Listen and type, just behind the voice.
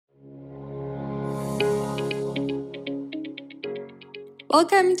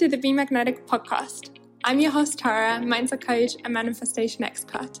Welcome to the Be Magnetic podcast. I'm your host Tara, mindset coach and manifestation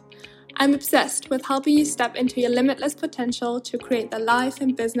expert. I'm obsessed with helping you step into your limitless potential to create the life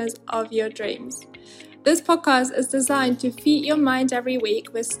and business of your dreams. This podcast is designed to feed your mind every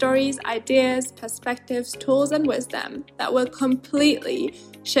week with stories, ideas, perspectives, tools, and wisdom that will completely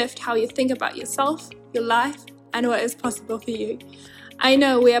shift how you think about yourself, your life, and what is possible for you. I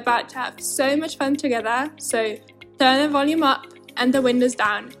know we're about to have so much fun together, so turn the volume up and the windows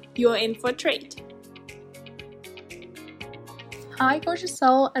down. You're in for a treat. Hi, gorgeous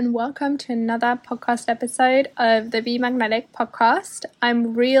soul, and welcome to another podcast episode of the Be Magnetic podcast.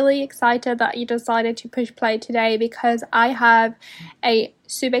 I'm really excited that you decided to push play today because I have a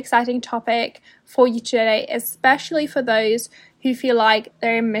super exciting topic for you today, especially for those who feel like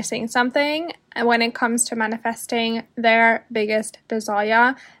they're missing something when it comes to manifesting their biggest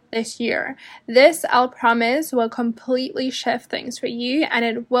desire this year. This, I'll promise, will completely shift things for you, and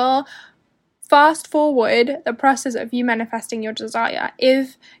it will fast forward the process of you manifesting your desire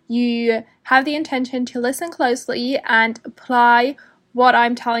if you have the intention to listen closely and apply what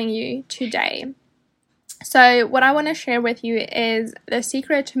I'm telling you today. So what I want to share with you is the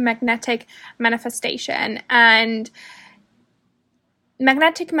secret to magnetic manifestation. And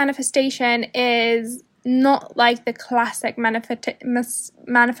magnetic manifestation is not like the classic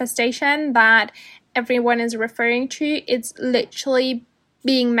manifestation that everyone is referring to. It's literally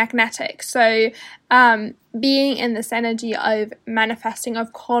being magnetic. So being in this energy of manifesting,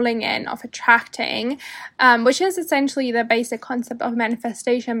 of calling in, of attracting, which is essentially the basic concept of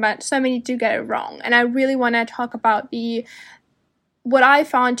manifestation, but so many do get it wrong. And I really want to talk about what I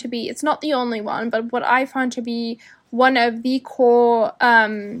found to be, it's not the only one, but what I found to be one of the core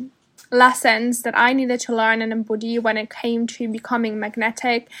lessons that I needed to learn and embody when it came to becoming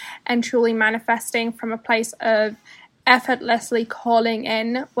magnetic and truly manifesting from a place of effortlessly calling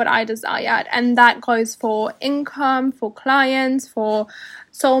in what I desired. And that goes for income, for clients, for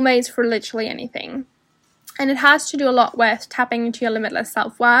soulmates, for literally anything. And it has to do a lot with tapping into your limitless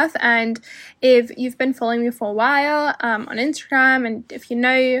self-worth. And if you've been following me for a while on Instagram, and if you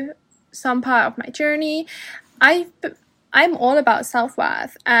know some part of my journey, I'm all about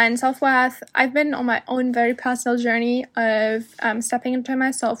self-worth. And self-worth, I've been on my own very personal journey of stepping into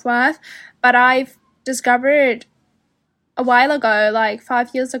my self-worth. But I've discovered a while ago, like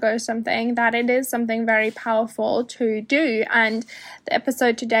 5 years ago or something, that it is something very powerful to do. And the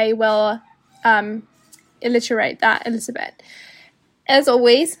episode today will illustrate that a little bit. As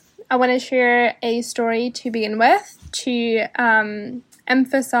always, I want to share a story to begin with to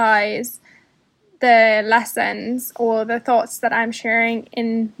emphasize the lessons or the thoughts that I'm sharing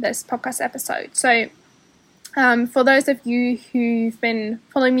in this podcast episode. So for those of you who've been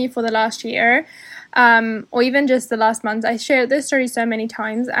following me for the last year, or even just the last month, I shared this story so many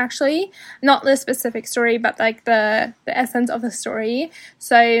times, actually. Not the specific story, but like the essence of the story.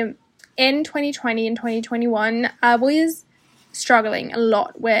 So in 2020 and 2021, I was struggling a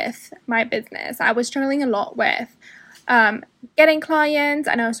lot with my business. I was struggling a lot with getting clients,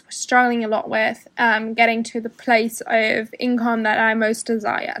 and I was struggling a lot with getting to the place of income that I most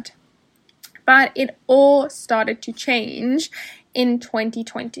desired. But it all started to change in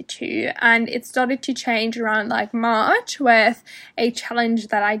 2022, and it started to change around like March with a challenge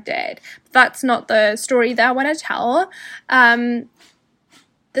that I did. That's not the story that I want to tell. The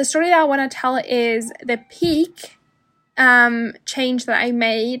story that I want to tell is the peak change that I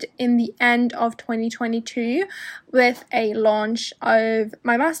made in the end of 2022 with a launch of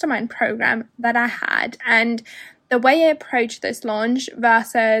my mastermind program that I had. And the way I approached this launch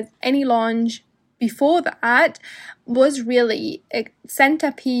versus any launch before that was really a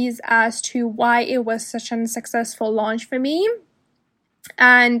centerpiece as to why it was such a successful launch for me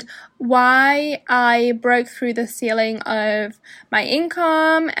and why I broke through the ceiling of my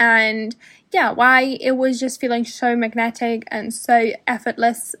income, and why it was just feeling so magnetic and so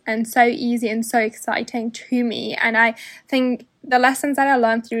effortless and so easy and so exciting to me. And I think the lessons that I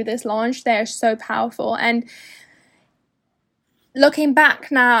learned through this launch, they're so powerful. And looking back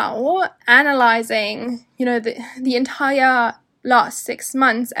now, analyzing, the entire last 6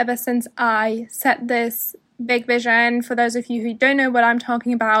 months ever since I set this big vision, for those of you who don't know what I'm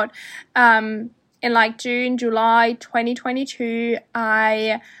talking about, in like June, July 2022,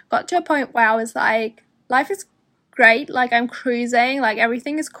 I got to a point where I was like, life is great, like I'm cruising, like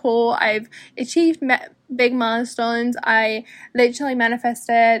everything is cool, I've achieved big milestones, I literally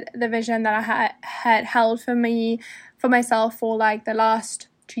manifested the vision that I had held for myself for like the last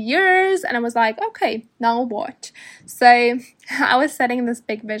 2 years, and I was like, okay, now what? So I was setting this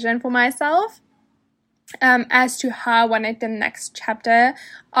big vision for myself, as to how I wanted the next chapter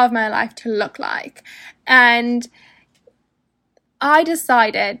of my life to look like. And I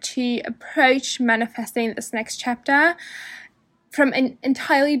decided to approach manifesting this next chapter from an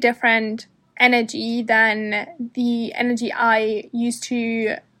entirely different energy than the energy I used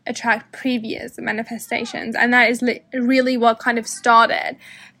to attract previous manifestations. And that is really what kind of started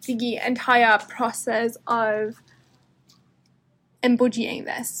the entire process of embodying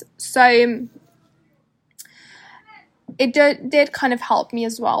this. So it did kind of help me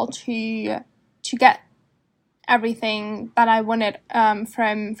as well to get everything that I wanted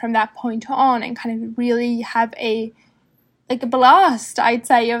from that point on, and kind of really have a blast, I'd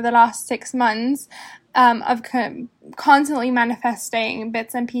say, over the last 6 months of constantly manifesting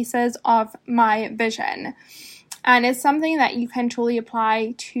bits and pieces of my vision. And it's something that you can truly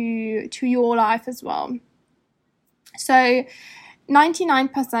apply to your life as well. So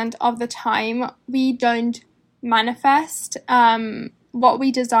 99% of the time we don't manifest what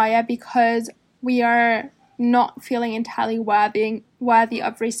we desire because we are not feeling entirely worthy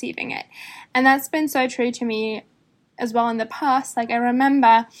of receiving it. And that's been so true to me as well in the past. Like, I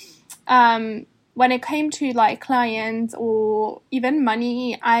remember when it came to like clients or even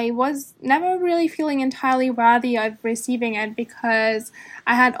money, I was never really feeling entirely worthy of receiving it because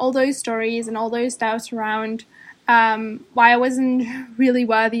I had all those stories and all those doubts around why I wasn't really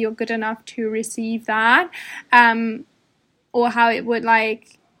worthy or good enough to receive that, or how it would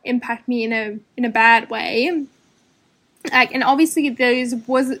like impact me in a bad way. Like, and obviously those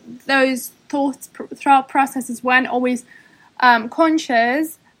thought processes weren't always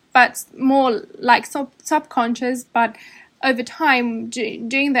conscious, but more like subconscious. But over time,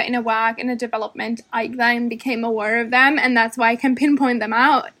 doing the inner work, inner development, I then became aware of them, and that's why I can pinpoint them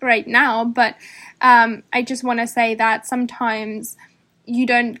out right now. But I just want to say that sometimes you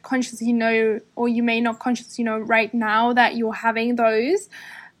don't consciously know, or you may not consciously know right now that you're having those,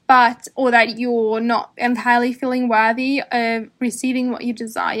 or that you're not entirely feeling worthy of receiving what you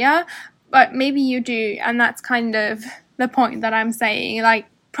desire, but maybe you do, and that's kind of the point that I'm saying. Like,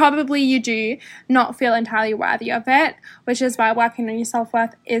 probably you do not feel entirely worthy of it, which is why working on your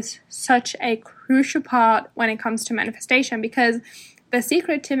self-worth is such a crucial part when it comes to manifestation, because the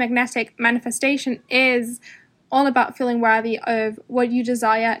secret to magnetic manifestation is all about feeling worthy of what you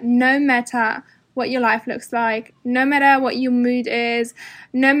desire, no matter what your life looks like, no matter what your mood is,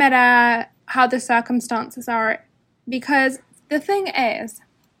 no matter how the circumstances are. Because the thing is,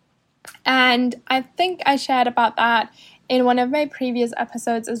 and I think I shared about that in one of my previous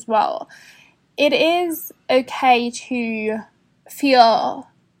episodes as well, it is okay to feel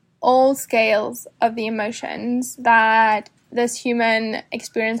all scales of the emotions that this human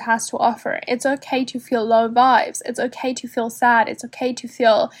experience has to offer. It's okay to feel low vibes. It's okay to feel sad. It's okay to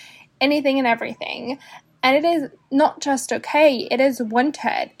feel anything and everything. And it is not just okay, it is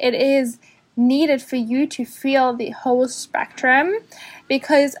wanted. It is needed for you to feel the whole spectrum,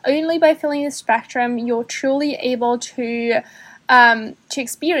 because only by feeling the spectrum you're truly able to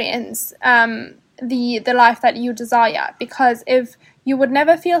experience the life that you desire. Because if you would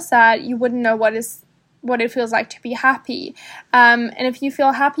never feel sad, you wouldn't know what it feels like to be happy. And if you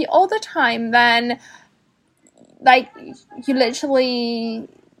feel happy all the time, then like you literally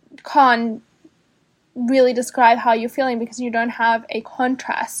can't really describe how you're feeling, because you don't have a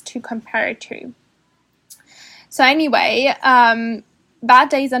contrast to compare it to. So anyway, bad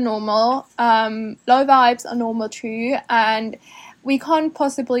days are normal, low vibes are normal too, and we can't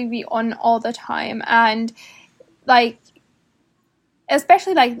possibly be on all the time. And like,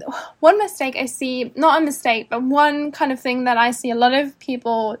 especially like one mistake I see, not a mistake, but one kind of thing that I see a lot of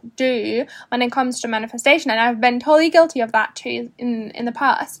people do when it comes to manifestation, and I've been totally guilty of that too in the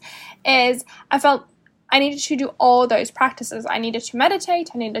past, is I felt I needed to do all those practices. I needed to meditate,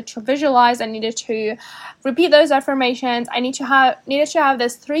 I needed to visualize, I needed to repeat those affirmations, I needed to have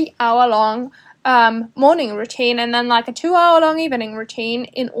this 3-hour long morning routine, and then like a 2-hour long evening routine,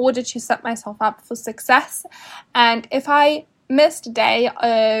 in order to set myself up for success. And if I missed a day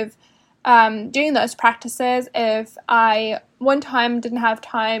of doing those practices, if I one time didn't have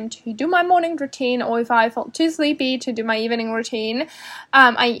time to do my morning routine, or if I felt too sleepy to do my evening routine,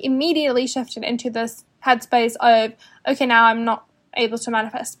 I immediately shifted into this headspace of, okay, now I'm not able to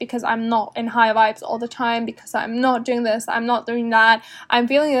manifest because I'm not in high vibes all the time, because I'm not doing this, I'm not doing that, I'm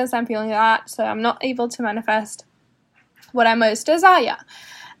feeling this, I'm feeling that, so I'm not able to manifest what I most desire.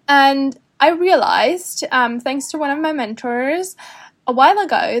 And I realized, thanks to one of my mentors a while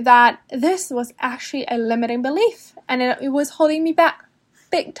ago, that this was actually a limiting belief, and it was holding me back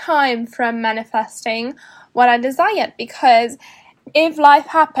big time from manifesting what I desired. Because if life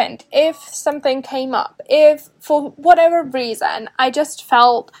happened, if something came up, if for whatever reason I just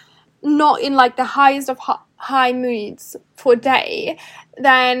felt not in like the highest of high moods for a day,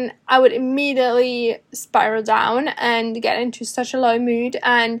 then I would immediately spiral down and get into such a low mood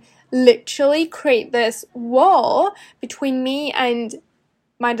and literally create this wall between me and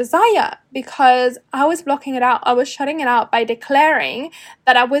my desire, because I was blocking it out. I was shutting it out by declaring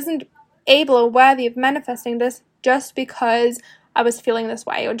that I wasn't able or worthy of manifesting this just because I was feeling this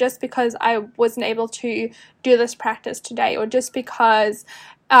way, or just because I wasn't able to do this practice today, or just because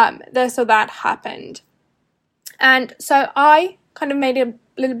this or that happened. And so I kind of made a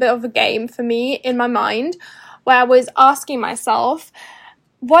little bit of a game for me in my mind, where I was asking myself,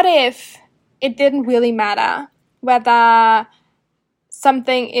 what if it didn't really matter whether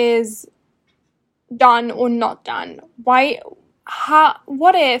something is done or not done?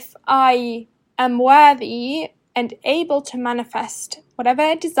 What if I am worthy and able to manifest whatever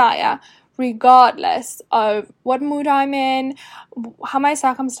I desire, regardless of what mood I'm in, how my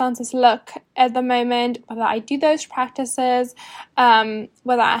circumstances look at the moment, whether I do those practices,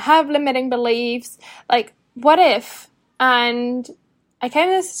 whether I have limiting beliefs, like, what if? And I came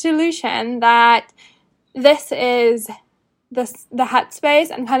to this solution that this is the headspace,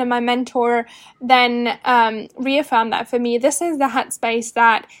 and kind of my mentor then reaffirmed that for me. This is the headspace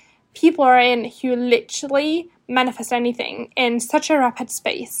that people are in who literally manifest anything in such a rapid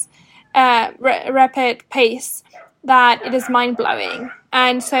pace that it is mind-blowing.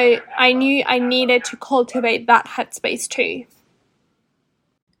 And so I knew I needed to cultivate that headspace too.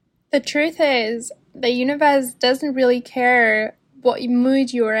 The truth is, the universe doesn't really care what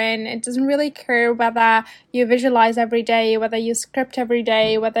mood you're in. It doesn't really care whether you visualize every day, whether you script every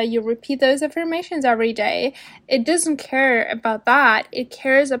day, whether you repeat those affirmations every day. It doesn't care about that. It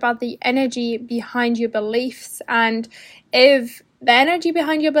cares about the energy behind your beliefs. And if the energy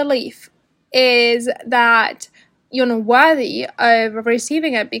behind your belief is that you're not worthy of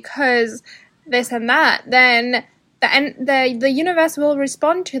receiving it because this and that, then the universe will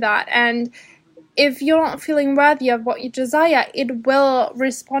respond to that. And if you're not feeling worthy of what you desire, it will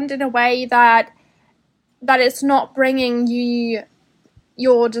respond in a way that it's not bringing you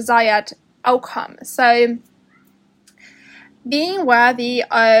your desired outcome. So being worthy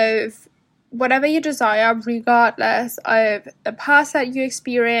of whatever you desire, regardless of the past that you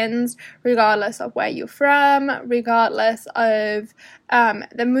experienced, regardless of where you're from, regardless of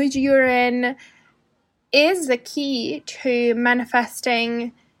the mood you're in, is the key to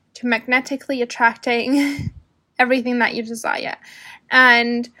manifesting, to magnetically attracting everything that you desire.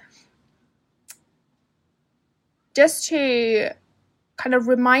 And just to kind of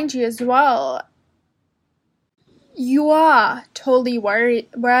remind you as well, you are totally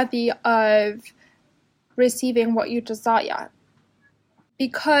worthy of receiving what you desire,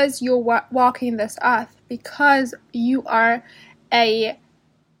 because you're walking this earth, because you are a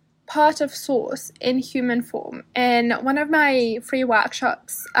part of source in human form. In one of my free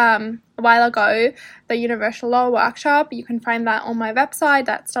workshops a while ago, the Universal Law Workshop, you can find that on my website.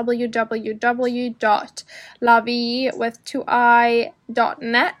 That's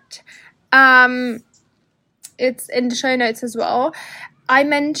www.lavi.net. It's in the show notes as well. I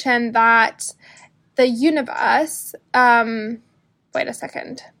mentioned that the universe, wait a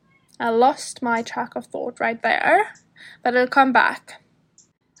second, I lost my track of thought right there, but it'll come back.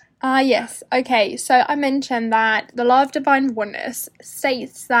 Yes, okay, so I mentioned that the law of divine oneness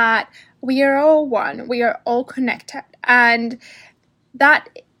states that we are all one, we are all connected, and that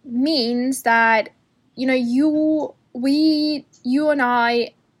means that, you and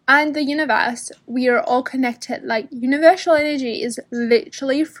I and the universe, we are all connected. Like, universal energy is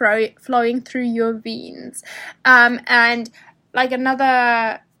literally flowing through your veins. And like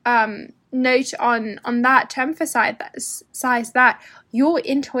another note on that, to emphasize that your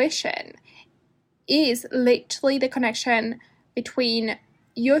intuition is literally the connection between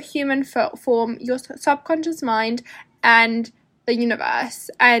your human form, your subconscious mind, and the universe.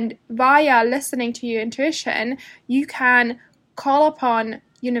 And via listening to your intuition, you can call upon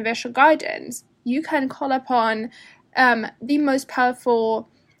universal guidance. You can call upon the most powerful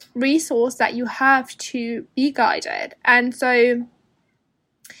resource that you have to be guided. And so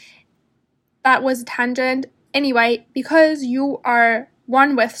that was a tangent. Anyway, because you are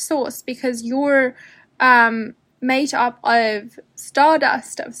one with source, because you're made up of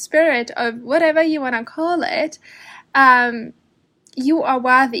stardust, of spirit, of whatever you want to call it, you are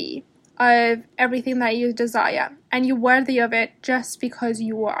worthy of everything that you desire, and you're worthy of it just because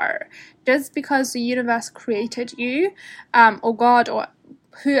you are, just because the universe created you, or God, or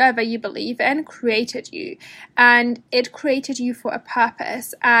whoever you believe in created you, and it created you for a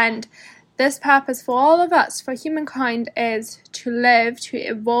purpose. And this purpose for all of us, for humankind, is to live, to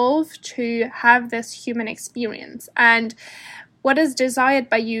evolve, to have this human experience. And what is desired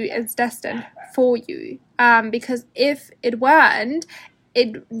by you is destined for you. Because if it weren't,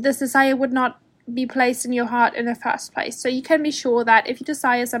 this desire would not be placed in your heart in the first place. So you can be sure that if you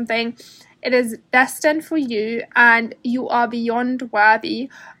desire something, it is destined for you, and you are beyond worthy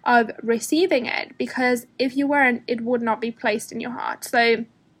of receiving it. Because if you weren't, it would not be placed in your heart. So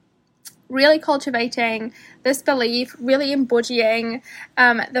really cultivating this belief, really embodying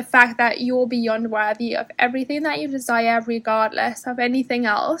the fact that you're beyond worthy of everything that you desire, regardless of anything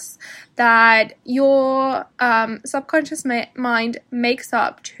else that your subconscious mind makes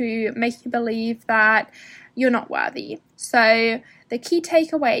up to make you believe that you're not worthy. So the key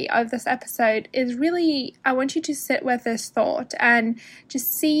takeaway of this episode is really, I want you to sit with this thought and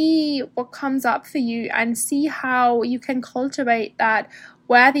just see what comes up for you, and see how you can cultivate that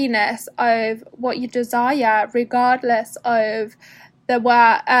worthiness of what you desire, regardless of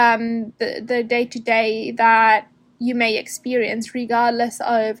the day-to-day that you may experience, regardless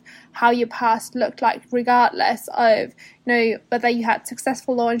of how your past looked like, regardless of whether you had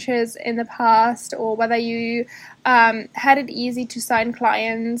successful launches in the past, or whether you had it easy to sign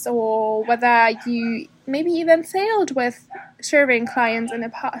clients, or whether you maybe even failed with serving clients in the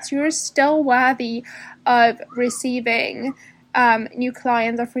past. You're still worthy of receiving new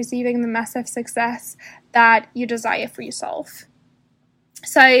clients, of receiving the massive success that you desire for yourself.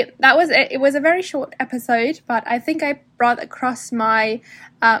 So that was it. It was a very short episode, but I think I brought across my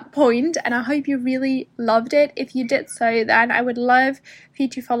point, and I hope you really loved it. If you did so, then I would love for you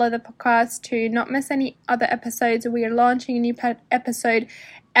to follow the podcast to not miss any other episodes. We are launching a new episode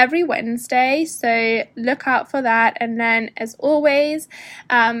every Wednesday, so look out for that. And then, as always,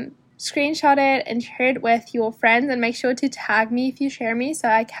 screenshot it and share it with your friends, and make sure to tag me if you share me, so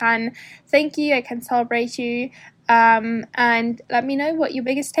I can thank you, I can celebrate you. And let me know what your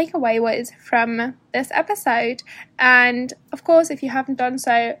biggest takeaway was from this episode. And of course, if you haven't done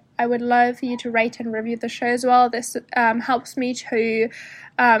so, I would love for you to rate and review the show as well. This helps me to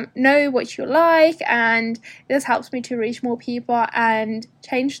know what you like, and this helps me to reach more people and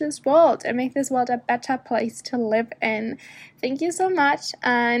change this world and make this world a better place to live in. Thank you so much,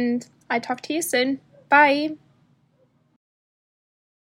 and I talk to you soon. Bye.